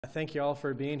Thank you all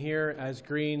for being here. As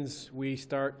Greens, we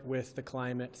start with the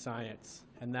climate science,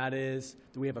 and that is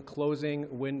that we have a closing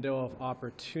window of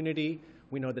opportunity.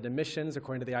 We know that emissions,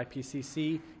 according to the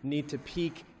IPCC, need to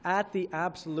peak at the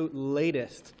absolute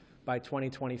latest by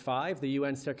 2025. The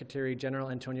UN Secretary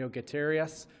General Antonio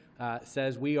Guterres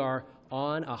says we are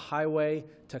on a highway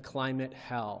to climate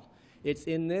hell. It's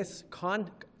in this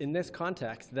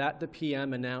context that the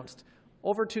PM announced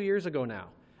over 2 years ago now,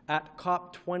 at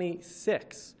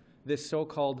COP26, this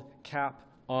so-called cap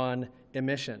on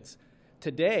emissions.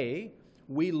 Today,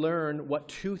 we learn what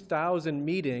 2,000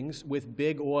 meetings with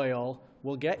big oil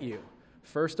will get you.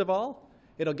 First of all,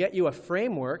 it'll get you a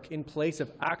framework in place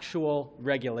of actual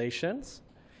regulations.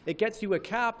 It gets you a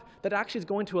cap that actually is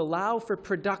going to allow for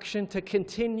production to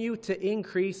continue to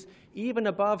increase even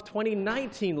above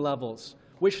 2019 levels,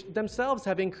 which themselves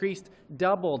have increased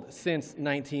doubled since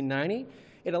 1990.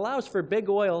 It allows for big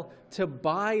oil to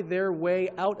buy their way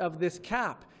out of this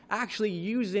cap, actually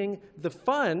using the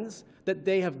funds that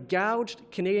they have gouged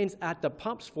Canadians at the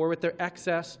pumps for with their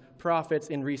excess profits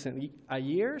in recent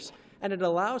years. And it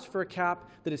allows for a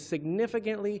cap that is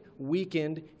significantly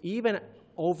weakened even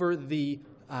over the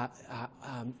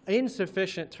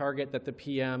insufficient target that the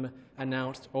PM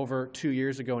announced over 2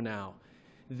 years ago now.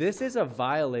 This is a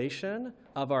violation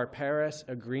of our Paris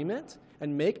Agreement,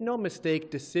 and make no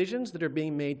mistake, decisions that are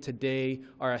being made today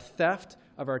are a theft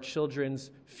of our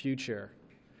children's future.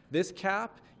 This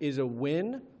cap is a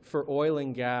win for oil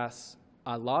and gas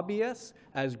lobbyists.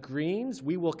 As Greens,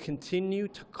 we will continue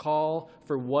to call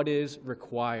for what is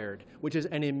required, which is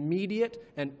an immediate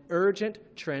and urgent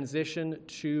transition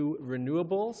to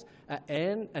renewables,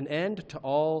 an end to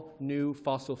all new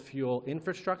fossil fuel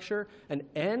infrastructure, an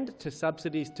end to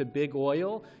subsidies to big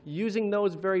oil, using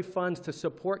those very funds to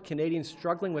support Canadians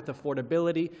struggling with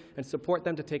affordability and support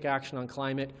them to take action on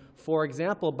climate, for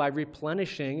example, by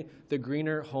replenishing the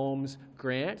Greener Homes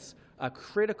grants, a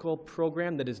critical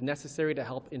program that is necessary to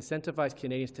help incentivize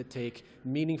Canadians to take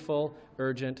meaningful,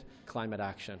 urgent climate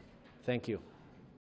action. Thank you.